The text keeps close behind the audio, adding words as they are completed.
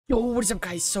Yo, what is up,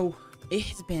 guys? So it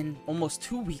has been almost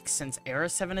 2 weeks since Era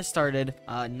 7 has started.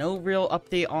 No real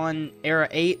update on Era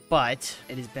 8, but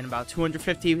it has been about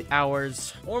 250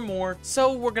 hours or more.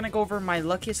 So we're gonna go over my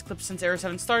luckiest clips since Era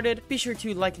 7 started. Be sure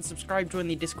to like and subscribe, join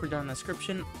the Discord down in the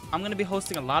description. I'm gonna be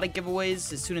hosting a lot of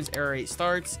giveaways as soon as Era 8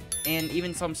 starts, and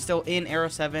even some still in Era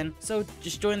 7. So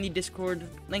just join the Discord,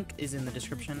 link is in the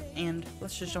description, and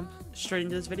let's just jump straight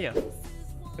into this video.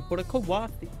 I put a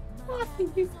coffee.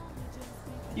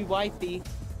 You wifey.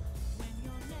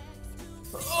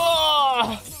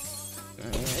 Oh!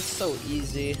 It's so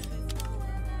easy.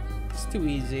 It's too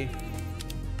easy.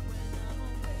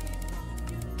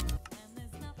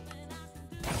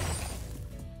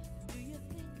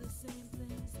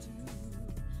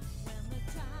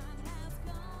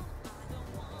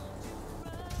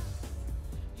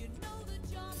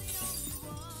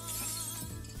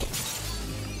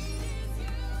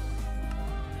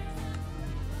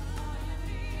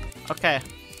 Okay.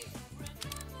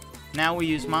 Now we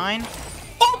use mine.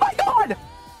 Oh my god!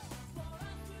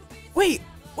 Wait,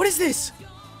 what is this?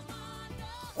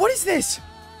 What is this?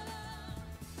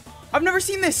 I've never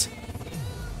seen this.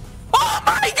 Oh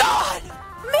my god!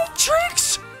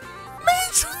 Matrix!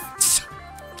 Matrix!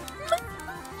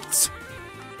 Matrix!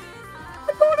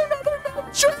 I bought another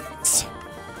Matrix!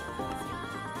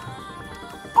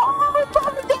 Oh my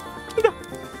god!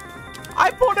 I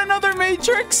bought another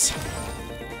Matrix!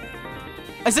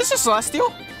 Is this a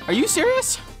Celestial? Are you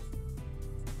serious?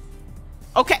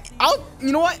 Okay,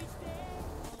 you know what?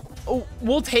 Oh,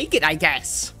 we'll take it, I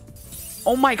guess.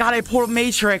 Oh my god, I pulled a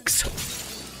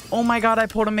Matrix. Oh my god, I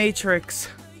pulled a Matrix.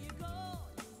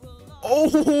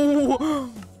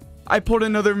 Oh, I pulled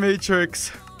another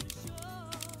Matrix.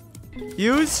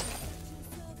 Use.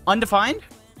 Undefined.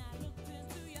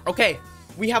 Okay,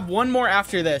 we have one more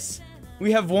after this.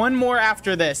 We have one more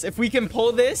after this. If we can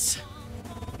pull this.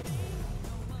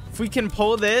 If we can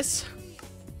pull this.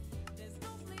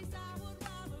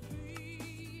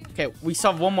 Okay, we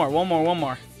still have one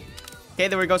more. Okay,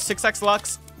 there we go. 6x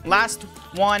Lux. Last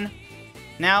one.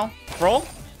 Now, roll.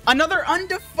 Another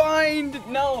undefined.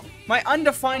 No, my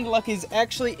undefined luck is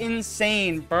actually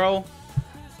insane, bro.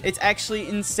 It's actually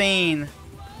insane.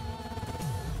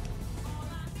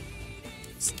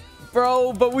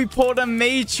 Bro, but we pulled a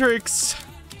Matrix.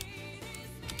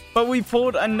 But we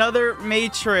pulled another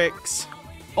Matrix.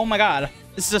 Oh my god.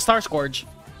 This is a Star Scourge.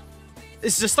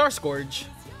 This is a Star Scourge.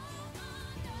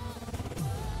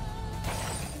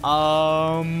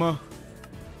 Oh,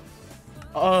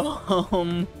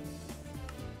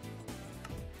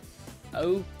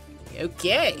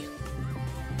 okay.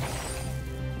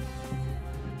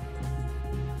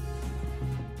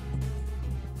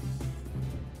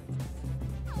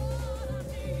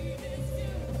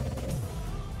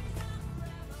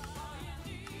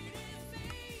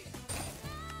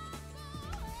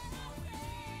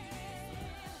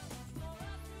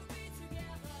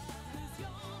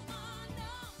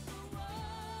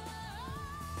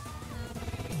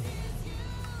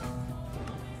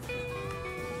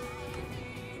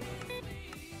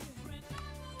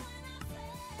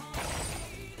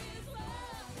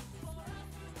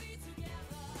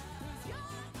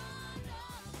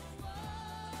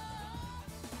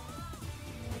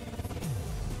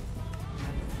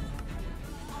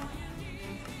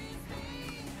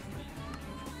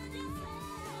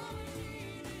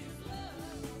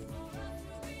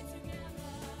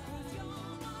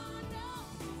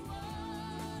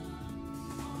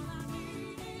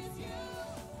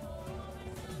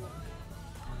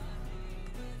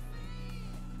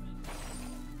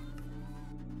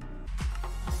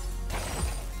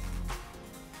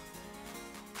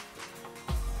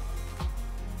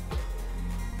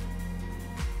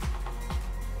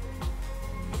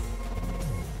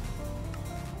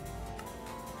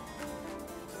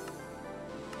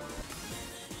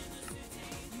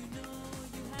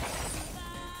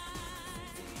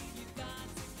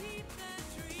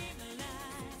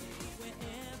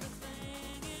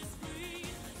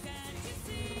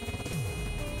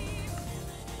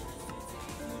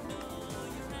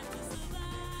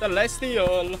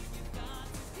 Celestial.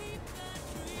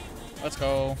 Let's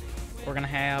go. We're gonna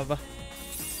have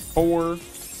four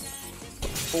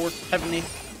heavenly,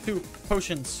 2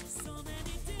 potions.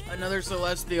 Another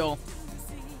Celestial.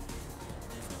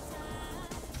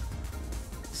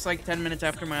 It's like 10 minutes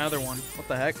after my other one. What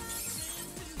the heck?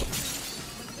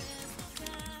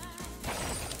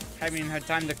 Haven't even had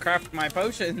time to craft my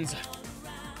potions.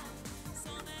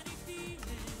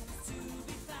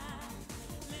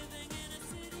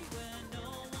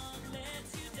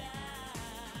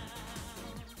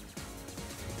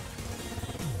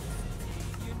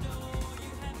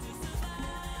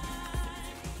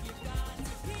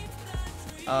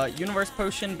 universe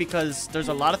potion because there's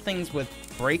a lot of things with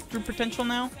breakthrough potential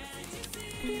now,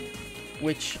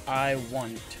 which I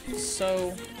want.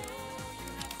 So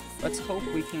let's hope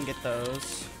we can get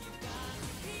those.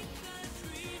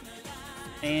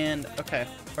 And okay,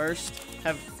 first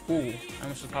have I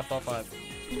almost just popped all 5.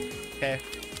 Okay,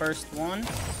 first one.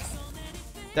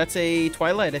 That's a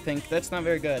Twilight, I think. That's not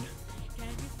very good.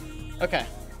 Okay,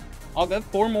 all good.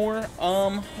 4 more.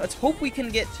 Let's hope we can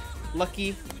get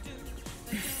lucky.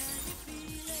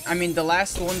 I mean, the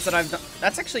last ones that I've done,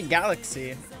 that's actually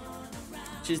Galaxy.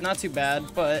 She's not too bad,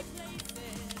 but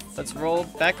let's roll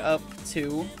back up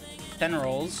to 10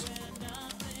 rolls.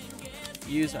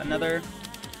 Use another.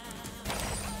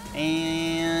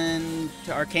 And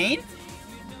Arcane?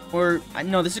 Or,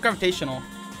 no, this is Gravitational.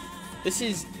 This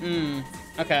is,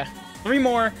 okay. 3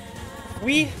 more.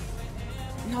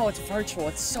 No, it's Virtual.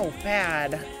 It's so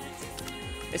bad.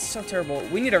 It's so terrible.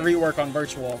 We need to rework on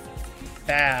Virtual.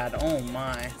 Bad. Oh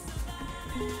my.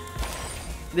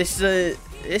 This is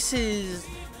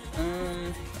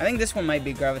I think this one might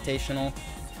be Gravitational.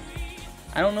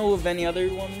 I don't know of any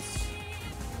other ones.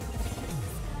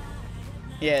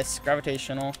 Yes,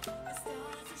 Gravitational.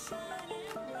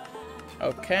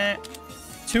 Okay.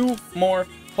 2 more.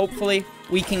 Hopefully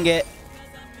we can get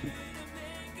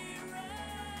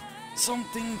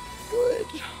something good.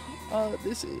 I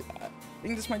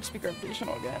think this might just be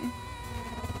Gravitational again.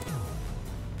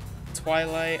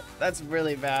 Twilight. That's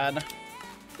really bad.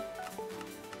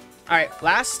 Alright,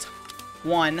 last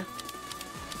one.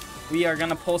 We are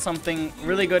gonna pull something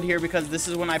really good here because this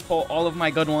is when I pull all of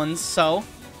my good ones. So,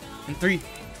 in 3,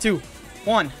 2,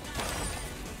 1.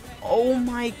 Oh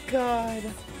my god.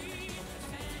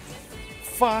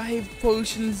 5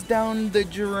 potions down the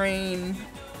drain.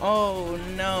 Oh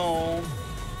no.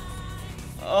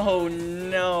 Oh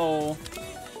no.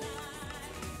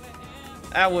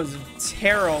 That was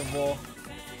terrible.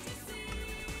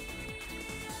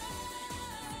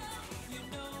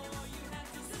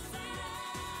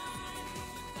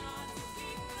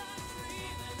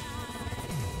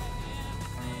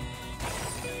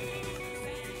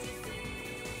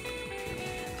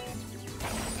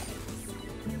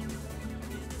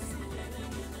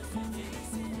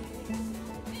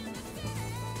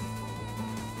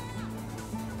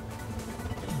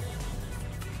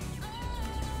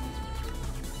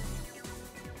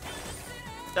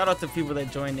 Shout out to people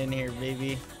that joined in here,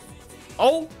 baby.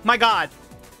 Oh my god.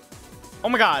 Oh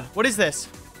my god. What is this?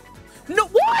 No,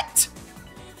 what?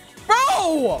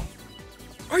 Bro!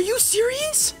 Are you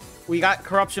serious? We got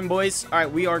corruption, boys. All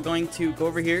right, we are going to go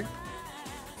over here.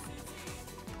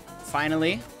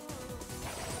 Finally.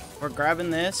 We're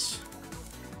grabbing this.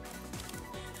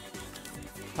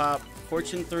 Pop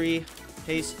Fortune 3.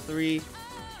 Haste 3.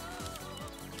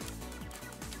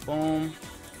 Boom.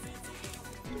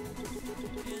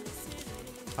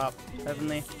 Pop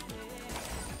Heavenly.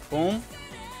 Boom.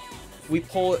 We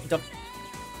pull the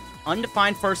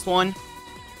undefined first one.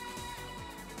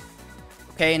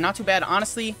 Okay, not too bad.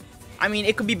 Honestly, I mean,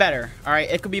 it could be better. All right,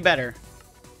 it could be better.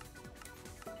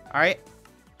 All right.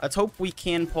 Let's hope we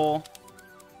can pull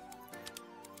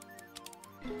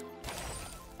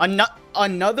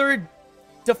another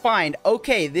defined.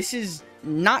 Okay, this is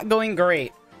not going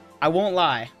great. I won't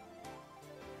lie.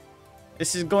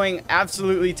 This is going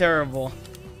absolutely terrible.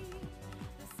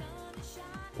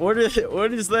 What is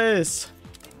this?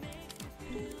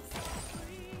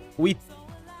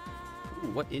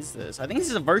 What is this? I think this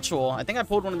is a virtual. I think I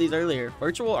pulled one of these earlier.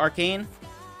 Virtual, Arcane.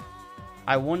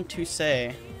 I want to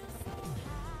say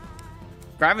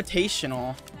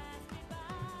Gravitational.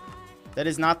 That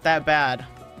is not that bad.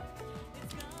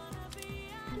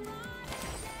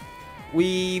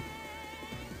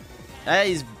 That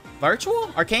is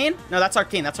Virtual? Arcane? No, that's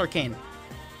Arcane. That's Arcane.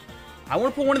 I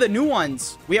want to put one of the new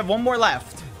ones. We have 1 more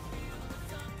left.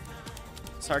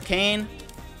 It's Arcane.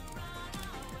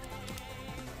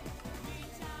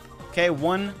 Okay,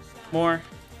 1 more.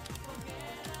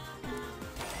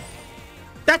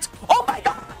 That's... Oh my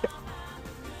god!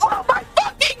 Oh my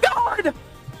fucking god!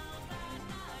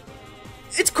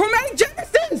 It's Chromatic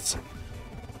Genesis!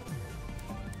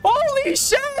 Holy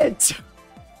shit!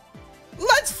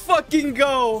 Let's fucking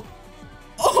go!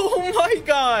 Oh my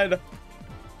god!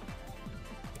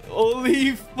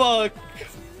 Holy fuck!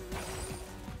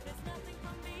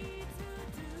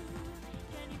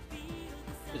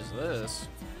 What is this?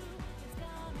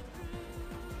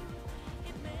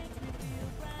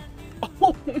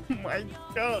 Oh my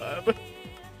god!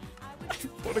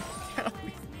 What a cow!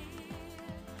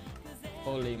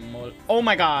 Holy moly! Oh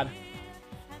my god!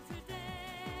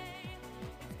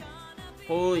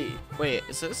 Holy, wait,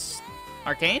 is this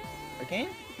Arcane? Arcane?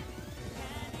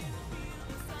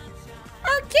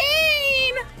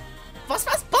 Arcane! Bus,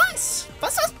 bus, bus!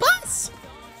 Bus, bus, bus!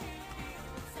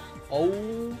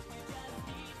 Oh.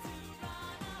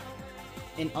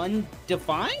 An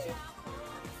undefined?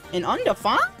 An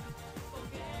undefined?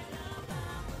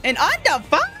 An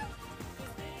undefined?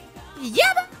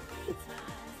 Yeah!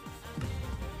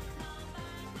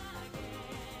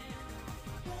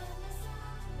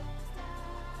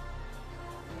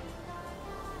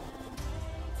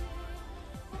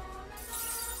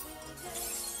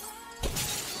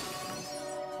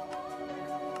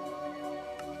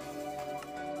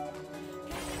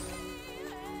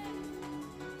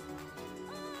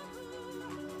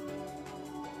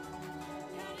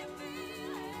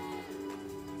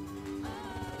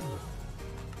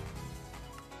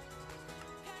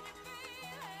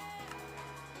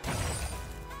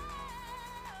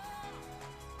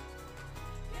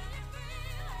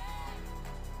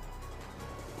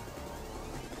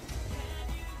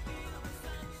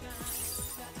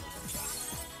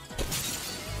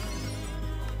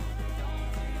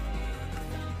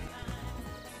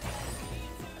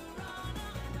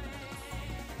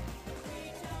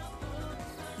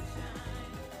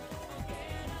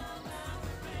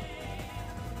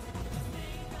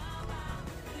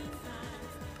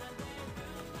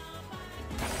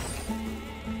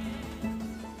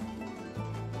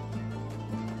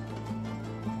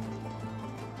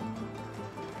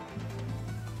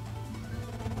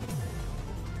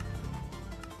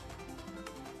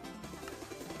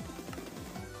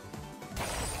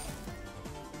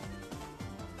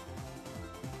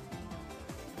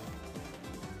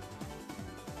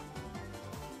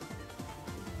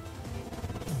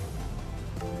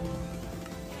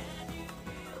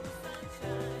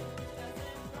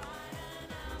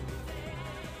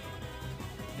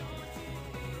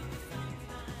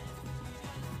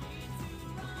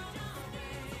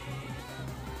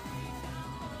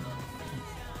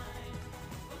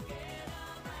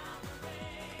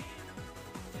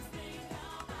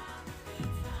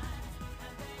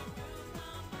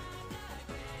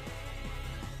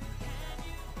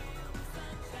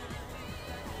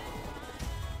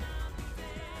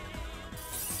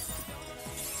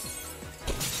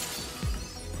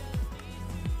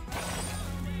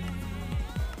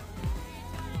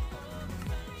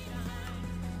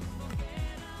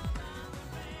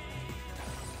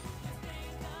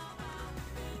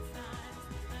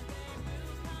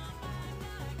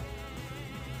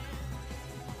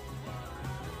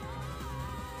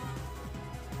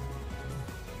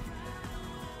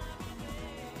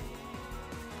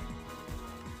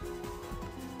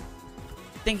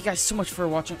 Thank you guys so much for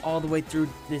watching all the way through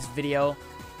this video.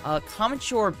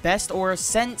 Comment your best aura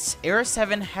since Era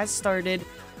 7 has started.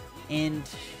 And,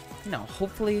 you know,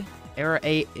 hopefully Era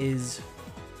 8 is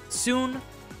soon.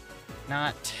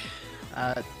 Not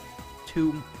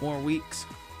 2 more weeks,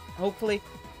 hopefully.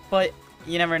 But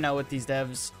you never know with these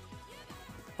devs.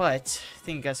 But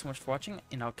thank you guys so much for watching,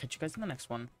 and I'll catch you guys in the next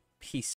one. Peace.